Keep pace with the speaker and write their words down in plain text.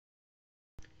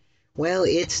Well,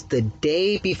 it's the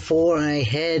day before I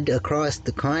head across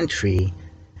the country.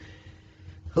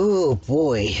 Oh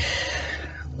boy,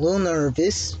 a little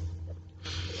nervous.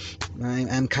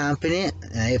 I'm confident.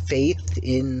 I have faith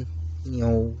in,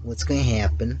 what's going to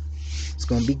happen. It's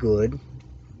going to be good.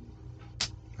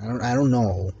 I don't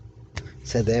know.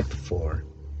 Said that before.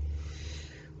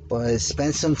 But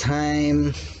spend some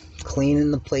time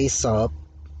cleaning the place up.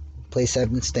 Place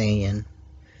I've been staying.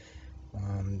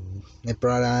 It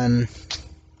brought on,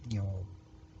 you know,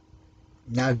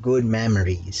 not good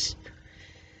memories.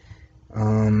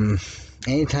 Um,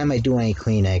 Anytime I do any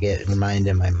clean, I get reminded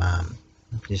of my mom.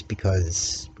 Just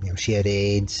because, she had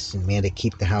AIDS and we had to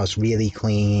keep the house really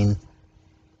clean.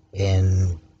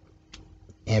 And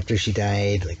after she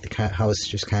died, like the house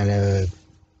just kind of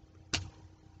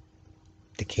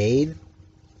decayed.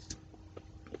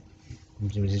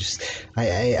 It was just,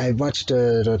 I watched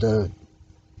a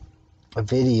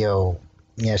video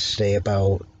yesterday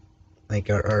about like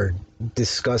our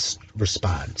disgust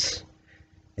response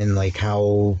and like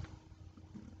how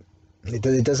it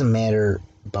doesn't matter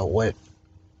about what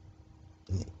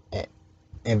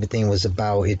everything was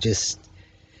about. It just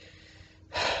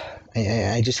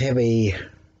I just have a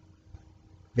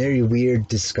very weird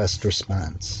disgust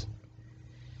response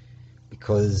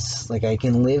because like I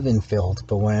can live in filth,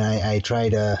 but when I try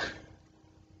to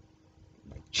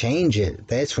change it,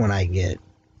 that's when I get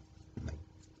like,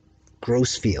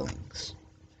 gross feelings,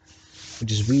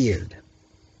 which is weird.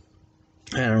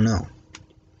 I don't know.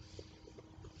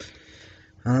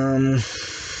 Um,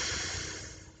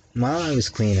 while I was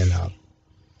cleaning up,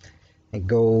 I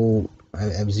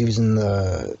was using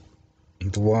the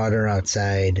water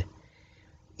outside,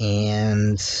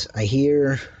 and I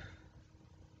hear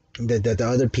the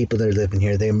other people that are living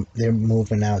here, they're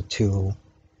moving out too,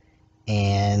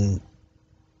 and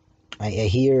I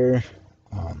hear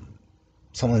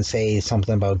someone say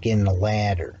something about getting a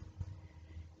ladder,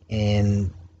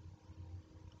 and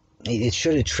it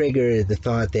should have triggered the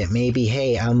thought that maybe,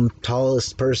 hey, I'm the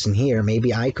tallest person here,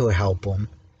 maybe I could help them.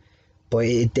 But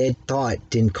that thought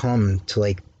didn't come till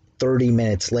like 30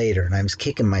 minutes later, and I was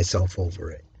kicking myself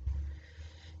over it.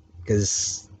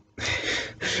 Because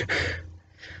I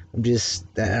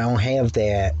don't have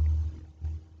that,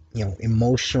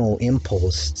 emotional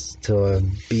impulse to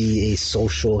be a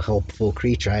social, helpful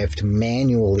creature. I have to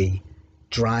manually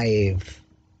drive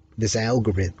this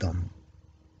algorithm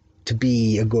to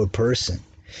be a good person.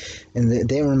 And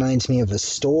that reminds me of a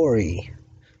story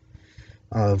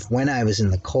of when I was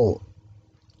in the cult.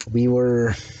 We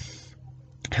were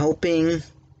helping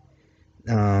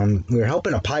we were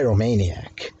helping a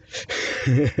pyromaniac.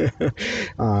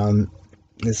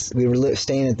 We were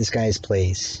staying at this guy's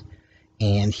place,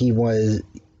 and he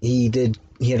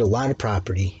had a lot of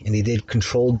property, and he did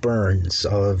controlled burns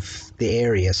of the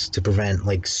areas to prevent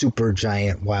like super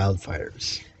giant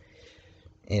wildfires.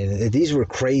 And these were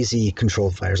crazy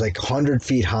controlled fires, like 100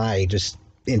 feet high, just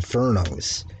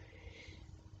infernos.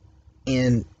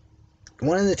 And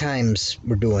one of the times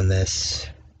we're doing this,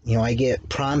 I get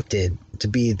prompted to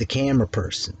be the camera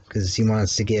person because he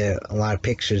wants to get a lot of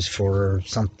pictures for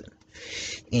something.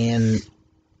 And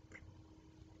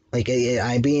like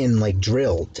I being like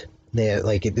drilled that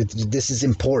like this is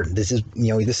important. This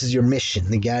is your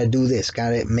mission. You gotta do this.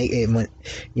 Gotta make it.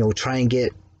 Try and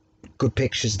get good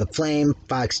pictures of the flame.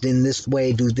 Fox in this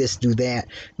way. Do this. Do that.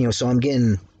 So I'm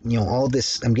getting all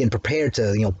this. I'm getting prepared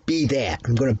to be that.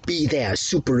 I'm gonna be that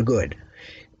super good.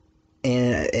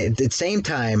 And at the same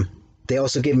time, they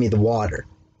also give me the water.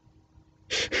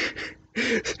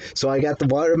 So I got the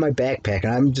water in my backpack,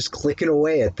 and I'm just clicking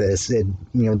away at this, and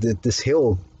this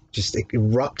hill just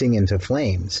erupting into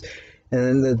flames.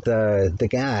 And then the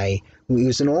guy, he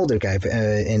was an older guy,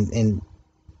 and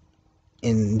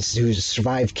who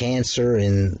survived cancer,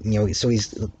 and so he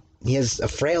has a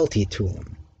frailty to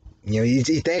him.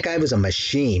 That guy was a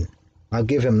machine. I'll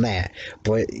give him that.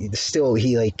 But still,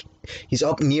 he's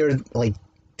up near like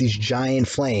these giant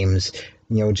flames,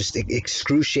 just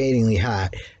excruciatingly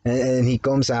hot. And he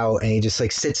comes out and he just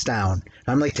like sits down.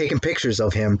 I'm like taking pictures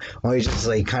of him while he's just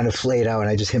like kind of flayed out, and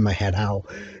I just hit my head out.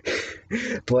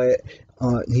 But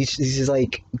he's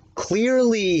like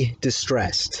clearly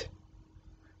distressed.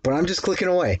 But I'm just clicking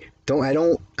away. I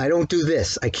don't do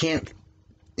this. I can't.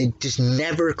 It just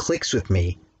never clicks with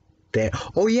me that,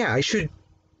 oh yeah, I should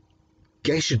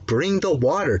bring the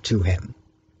water to him.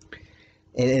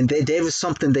 And that was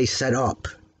something they set up.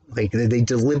 Like they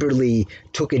deliberately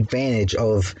took advantage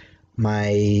of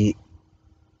my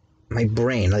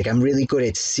brain. Like I'm really good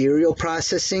at serial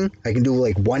processing. I can do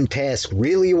like one task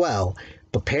really well,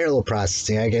 but parallel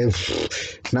processing, I get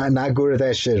not good at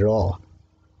that shit at all.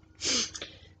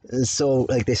 So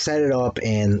like they set it up,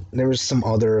 and there was some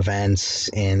other events,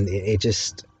 and it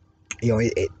just,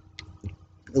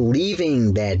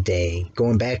 leaving that day,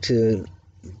 going back to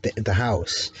the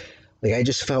house, like I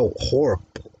just felt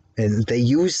horrible, and they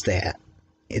used that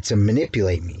to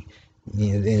manipulate me.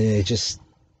 And it just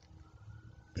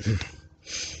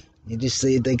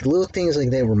like little things like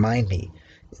that remind me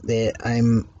that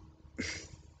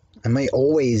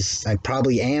I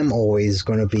probably am always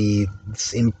going to be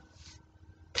this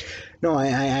no, I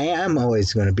am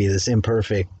always going to be this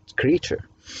imperfect creature,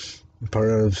 part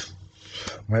of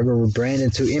whatever we're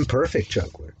branded to imperfect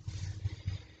juggler.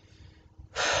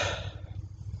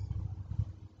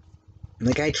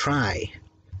 Like I try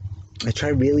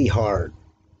really hard,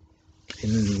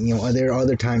 and there are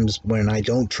other times when I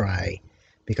don't try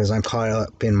because I'm caught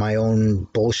up in my own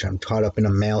bullshit. I'm caught up in a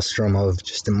maelstrom of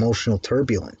just emotional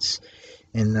turbulence,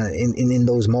 and in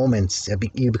those moments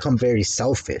you become very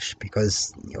selfish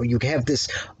because you have this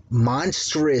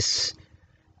monstrous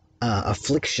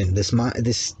affliction,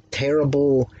 this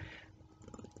terrible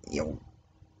you know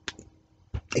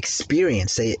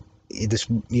experience.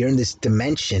 You're in this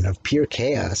dimension of pure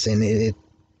chaos, and it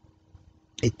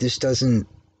just doesn't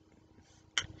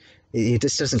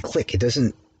click. It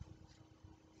doesn't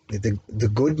the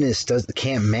goodness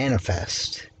can't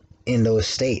manifest in those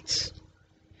states,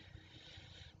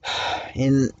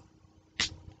 and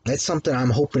that's something I'm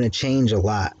hoping to change a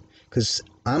lot because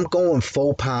I'm going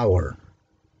full power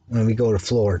when we go to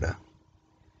Florida.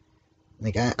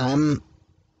 Like I'm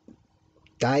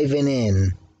diving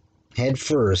in head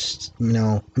first.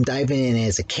 I'm diving in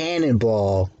as a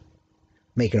cannonball,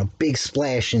 making a big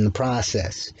splash in the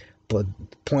process. But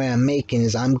the point I'm making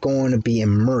is I'm going to be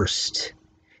immersed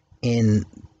in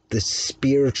the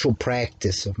spiritual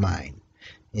practice of mine,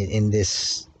 in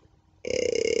this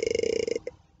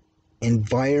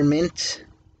environment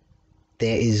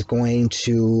that is going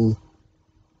to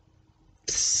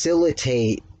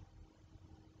facilitate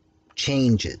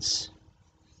changes.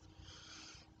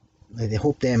 I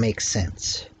hope that makes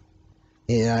sense.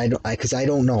 Because I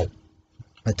don't know.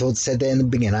 Said that in the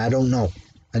beginning. I don't know.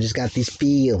 I just got these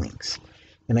feelings,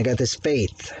 and I got this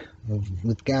faith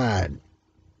with God.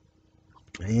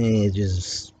 And it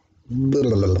just. Blah,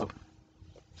 blah, blah.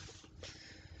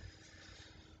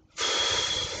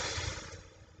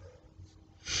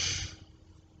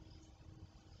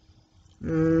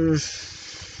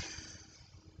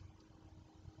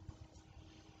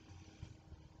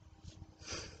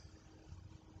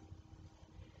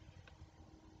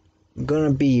 I'm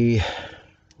gonna be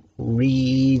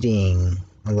reading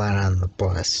a lot on the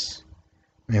bus.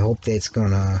 I hope that's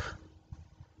gonna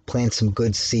plant some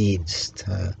good seeds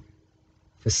to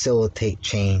facilitate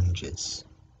changes.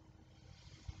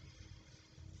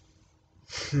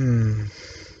 I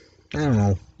don't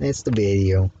know. That's the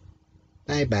video.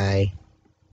 Bye bye.